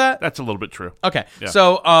you believe that? That's a little bit true. Okay. Yeah.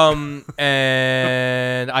 So,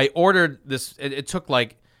 and I ordered this. It took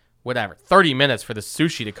like whatever, 30 minutes for the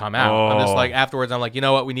sushi to come out. I'm just like, afterwards, I'm like, you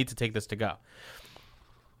know what? We need to take this to go.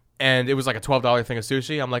 And it was like a $12 thing of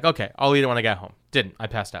sushi. I'm like, okay, I'll eat it when I get home. Didn't. I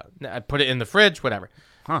passed out. I put it in the fridge, whatever.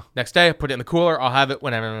 Huh. Next day, I put it in the cooler. I'll have it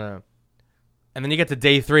whenever. And then you get to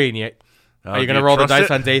day 3, and are you going to roll the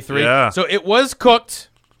dice on day 3? Yeah. So it was cooked.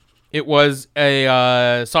 It was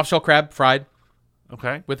a soft shell crab fried.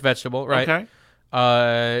 Okay. With vegetable, right?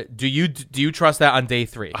 Okay. Do you trust that on day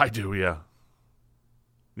 3? I do, yeah.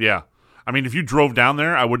 Yeah. I mean, if you drove down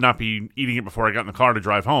there, I would not be eating it before I got in the car to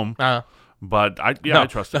drive home. But I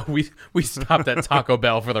trust it. No, we stopped at Taco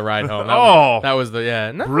Bell for the ride home. That was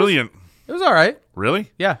the brilliant. It was all right.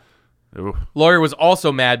 Really? Yeah. Ooh. Lori was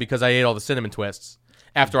also mad because I ate all the cinnamon twists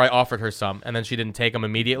after I offered her some, and then she didn't take them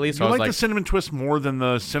immediately. So You I was like the cinnamon twist more than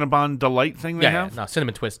the Cinnabon Delight thing they have? no,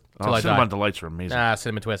 cinnamon twist. Cinnabon Delights are amazing.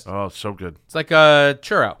 Cinnamon twist. Oh, so good. It's like a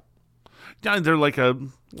churro. Yeah, they're like a.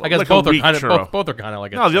 I guess like both a are weak kind of churro. both are kind of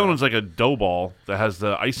like a. No, the churro. other one's like a dough ball that has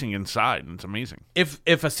the icing inside, and it's amazing. If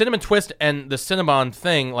a cinnamon twist and the Cinnabon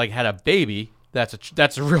thing like had a baby, that's a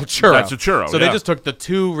real churro. That's a churro. So they just took the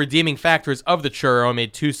 2 redeeming factors of the churro and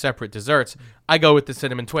made 2 separate desserts. I go with the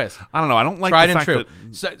cinnamon twist. I don't know. I don't like Tried the and fact true.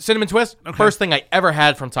 that Cinnamon twist. Okay. First thing I ever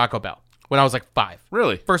had from Taco Bell when I was like 5.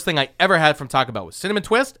 Really? First thing I ever had from Taco Bell was cinnamon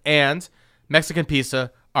twist and Mexican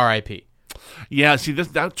pizza. R.I.P. Yeah, see,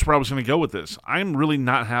 that's where I was going to go with this. I'm really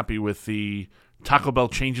not happy with the Taco Bell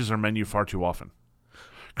changes their menu far too often.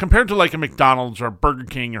 Compared to like a McDonald's or a Burger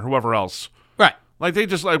King or whoever else. Right. Like they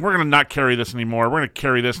just like, we're going to not carry this anymore. We're going to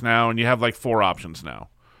carry this now, and you have like 4 options now.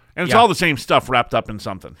 And it's Yeah. all the same stuff wrapped up in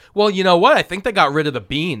something. Well, you know what? I think they got rid of the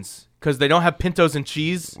beans because they don't have pintos and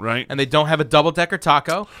cheese. Right. And they don't have a double-decker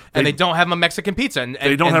taco. And they don't have a Mexican pizza. And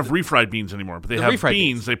They don't and have refried beans anymore, but they the have refried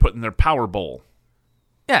beans beans. they put in their power bowl.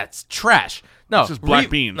 Yeah, it's trash. No, It's just black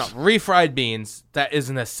beans. No, refried beans. That is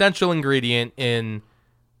an essential ingredient in,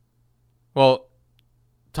 well,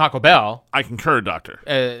 Taco Bell. I concur, Doctor.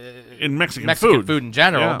 In Mexican food in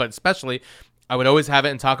general, Yeah. but especially, I would always have it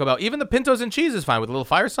in Taco Bell. Even the pintos and cheese is fine with a little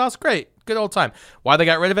fire sauce. Great, good old time. Why they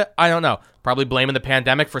got rid of it, I don't know. Probably blaming the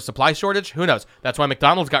pandemic for supply shortage. Who knows? That's why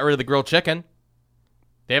McDonald's got rid of the grilled chicken.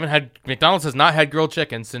 McDonald's has not had grilled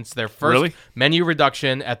chicken since their first menu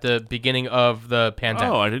reduction at the beginning of the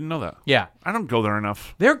pandemic. Oh, I didn't know that. Yeah. I don't go there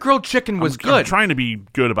enough. Their grilled chicken was good. I'm trying to be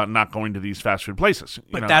good about not going to these fast food places.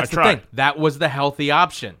 But that's the thing. That was the healthy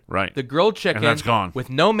option. Right. The grilled chicken. And that's gone. With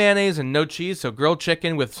no mayonnaise and no cheese. So grilled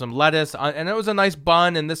chicken with some lettuce. And it was a nice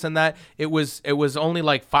bun and this and that. It was only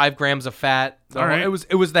like 5 grams of fat. All right.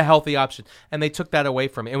 It was the healthy option. And they took that away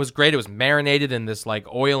from me. It was great. It was marinated in this like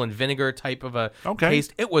oil and vinegar type of a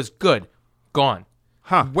taste. It was good. Gone.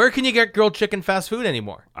 Huh. Where can you get grilled chicken fast food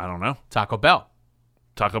anymore? I don't know. Taco Bell.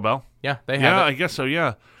 Taco Bell? Yeah, they have Yeah, it. I guess so,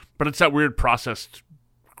 yeah. But it's that weird processed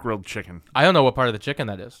grilled chicken. I don't know what part of the chicken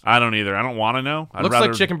that is. I don't either. I don't want to know. Looks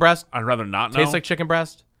like chicken breast. I'd rather not know. Tastes like chicken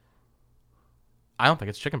breast. I don't think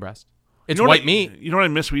it's chicken breast. It's You know white meat. You know what I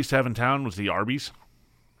miss we used to have in town was the Arby's?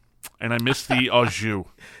 And I miss the au jus.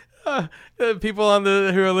 People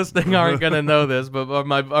who are listening aren't going to know this, but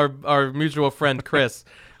our mutual friend Chris,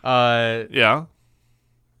 Yeah.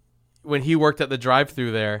 when he worked at the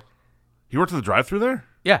drive-thru there, You worked at the drive-thru there?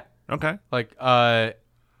 yeah, Okay. like I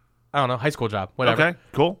don't know, high school job, whatever. Okay,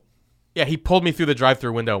 cool. Yeah, he pulled me through the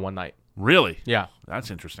drive-thru window one night. Really? Yeah. That's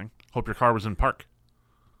interesting. Hope your car was in park.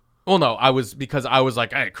 Well, no, because I was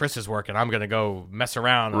like, hey, Chris is working. I'm going to go mess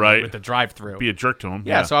around with the drive-thru. Be a jerk to him.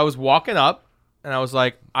 Yeah, so I was walking up, and I was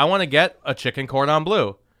like, I want to get a chicken cordon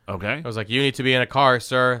bleu. Okay. I was like, you need to be in a car,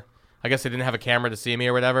 sir. I guess they didn't have a camera to see me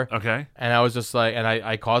or whatever. Okay. And I was just like, and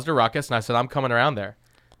I caused a ruckus, and I said, I'm coming around there,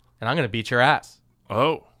 and I'm going to beat your ass.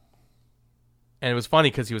 Oh. And it was funny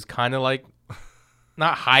because he was kind of like,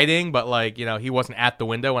 not hiding, but like, he wasn't at the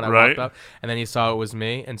window when I Right. walked up. And then he saw it was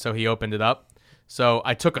me, and so he opened it up. So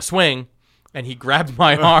I took a swing, and he grabbed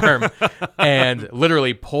my arm and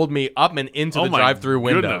literally pulled me up and into the my drive-through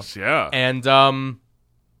window. Goodness, yeah. And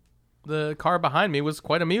the car behind me was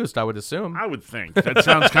quite amused, I would assume. I would think. That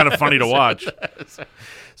sounds kind of funny to watch.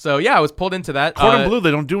 So, yeah, I was pulled into that. Cordon bleu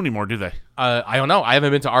they don't do anymore, do they? I don't know. I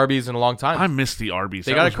haven't been to Arby's in a long time. I miss the Arby's.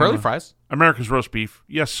 They That got a was one curly of- fries. America's roast beef.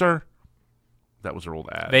 Yes, sir. That was their old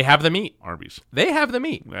ad. They have the meat. Arby's. They have the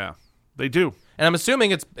meat. Yeah, they do. And I'm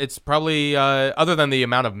assuming it's probably, other than the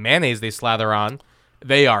amount of mayonnaise they slather on,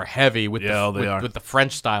 they are heavy with, Yeah, they are. with the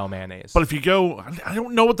French-style mayonnaise. But if you go, I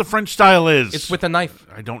don't know what the French style is. It's with a knife.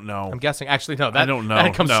 I don't know. I'm guessing. Actually, no. I don't know.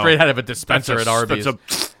 That comes No. straight out of a dispenser That's at Arby's.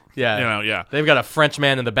 That's yeah. yeah. They've got a French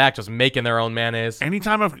man in the back just making their own mayonnaise.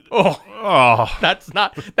 Anytime I've Oh, that's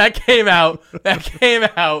not. That came out.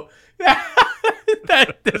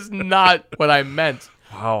 That is not what I meant.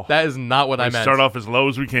 Wow. That is not what I meant. Start off as low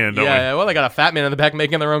as we can, don't we? Yeah, well, they got a fat man in the back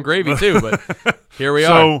making their own gravy, too, but here we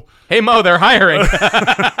So- are. Hey, Mo, they're hiring.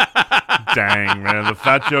 Dang, man. The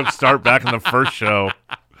fat jokes start back in the first show.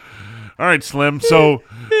 All right, Slim. So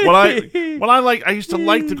what I used to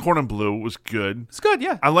like the corn and blue. It was good. It's good,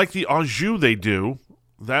 yeah. I like the au jus they do.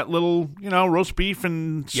 That little, roast beef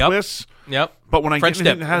and Swiss. Yep. But when I French get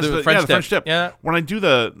dip. anything that has The the French French dip. Yeah. When I do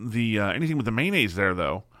the anything with the mayonnaise there,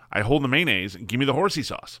 though, I hold the mayonnaise and give me the horsey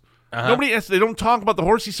sauce. They don't talk about the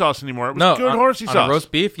horsey sauce anymore. It was good horsey sauce. On a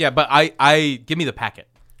roast beef, yeah, but I give me the packet.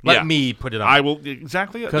 Let Yeah. me put it on. I will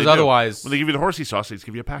exactly because they do. otherwise, when they give you the horsey sauce, they just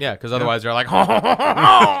give you a packet. yeah, because otherwise they're like,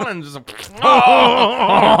 and just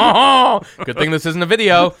good thing this isn't a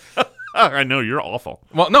video. I know you're awful.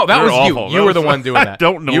 Well, no, that You're was awful. you. You were the one doing that. I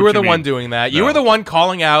don't know. You what were the mean. one doing that. You No. were the one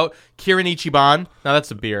calling out Kirin Ichiban. Now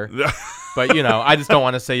that's a beer, but I just don't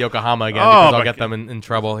want to say Yokohama again because I'll get them in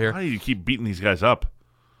trouble here. Why do you keep beating these guys up?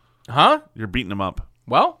 Huh? You're beating them up.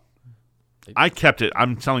 Well, I kept it.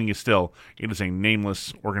 I'm telling you still, it is a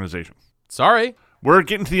nameless organization. sorry. We're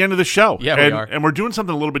getting to the end of the show. Yeah, we are. And we're doing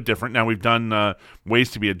something a little bit different. Now, we've done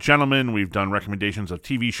Ways to be a Gentleman. We've done recommendations of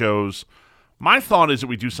TV shows. My thought is that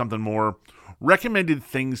we do something more recommended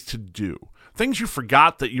things to do. Things you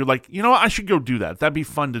forgot that you're like, you know what, I should go do that. That'd be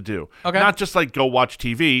fun to do. Okay. Not just like go watch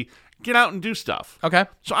TV. Get out and do stuff. Okay.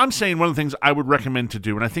 So I'm saying one of the things I would recommend to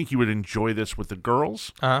do, and I think you would enjoy this with the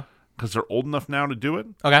girls, because they're old enough now to do it,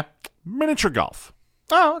 Okay. miniature golf.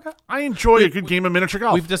 Oh, okay. I enjoy a good game of miniature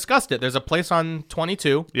golf. We've discussed it. There's a place on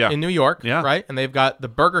 22 Yeah. in New York, Yeah. right? And they've got the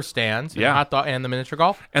burger stands, and Yeah. hot dog, and the miniature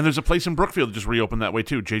golf. And there's a place in Brookfield that just reopened that way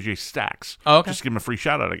too, JJ Stacks. Oh, okay. Just give them a free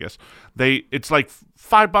shout out, I guess. It's like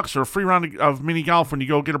 $5 or a free round of mini golf when you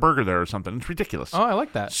go get a burger there or something. It's ridiculous. Oh, I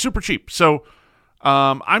like that. Super cheap. So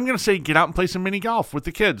I'm going to say get out and play some mini golf with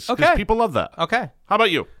the kids. 'Cause Okay. people love that. Okay. How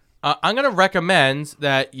about you? I'm going to recommend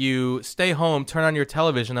that you stay home, turn on your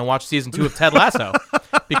television, and watch season 2 of Ted Lasso.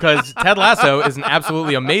 Because Ted Lasso is an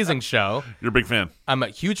absolutely amazing show. You're a big fan. I'm a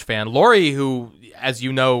huge fan. Lori, who, as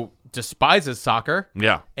you know, despises soccer.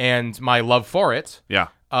 Yeah. And my love for it. Yeah.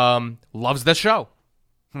 Loves the show.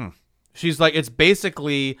 She's like, it's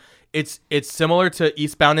basically, it's similar to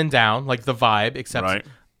Eastbound and Down, like the vibe, except Right.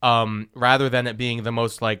 rather than it being the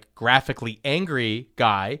most like graphically angry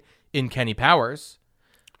guy in Kenny Powers.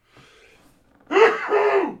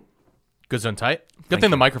 Gesundheit. Good thing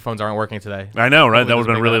the microphones aren't working today. I know, right? That Hopefully would have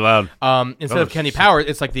been doesn't really make loud. Instead of was Kenny sick. Powers,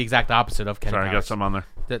 it's like the exact opposite of Kenny Sorry, I got Powers. some on there.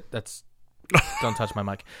 That's don't touch my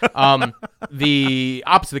mic. The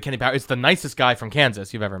opposite of Kenny Powers. It's the nicest guy from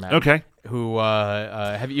Kansas you've ever met. Okay. Who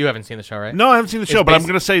you haven't seen the show, right? No, I haven't seen the show, but I'm basi-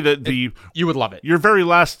 going to say that You would love it. your very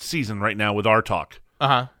last season right now with our talk,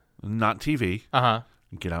 Uh-huh. not TV,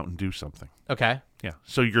 get out and do something. Okay. Yeah.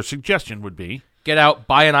 So your suggestion would be Get out,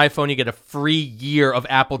 buy an iPhone, you get a free year of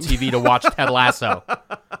Apple TV to watch Ted Lasso.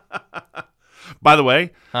 By the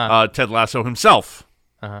way, Ted Lasso himself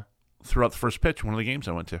threw out the first pitch one of the games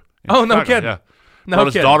I went to. in Oh, no Chicago. kidding. Yeah. No Brought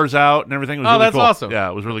his kidding. daughters out and everything. It was Oh, really that's cool. awesome. Yeah,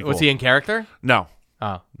 it was really cool. Was he in character? No.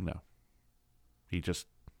 Oh. No. He just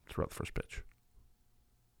threw out the first pitch.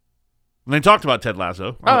 And they talked about Ted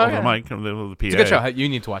Lasso over the mic, over the PA. It's a good show. You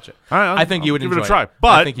need to watch it. All right, I think you would give enjoy it a try. it.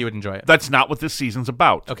 But I think you would enjoy it. That's not what this season's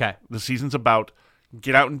about. Okay. The season's about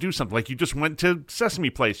get out and do something. Like you just went to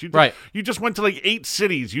Sesame Place. Right. You just went to like 8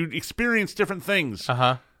 cities. You experienced different things.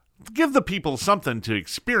 Uh-huh. Give the people something to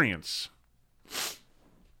experience.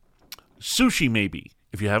 Sushi, maybe.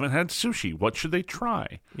 If you haven't had sushi, what should they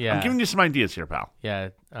try? Yeah. I'm giving you some ideas here, pal. Yeah.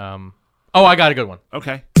 Oh, I got a good one.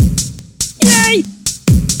 Okay. Yay!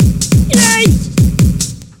 Yay!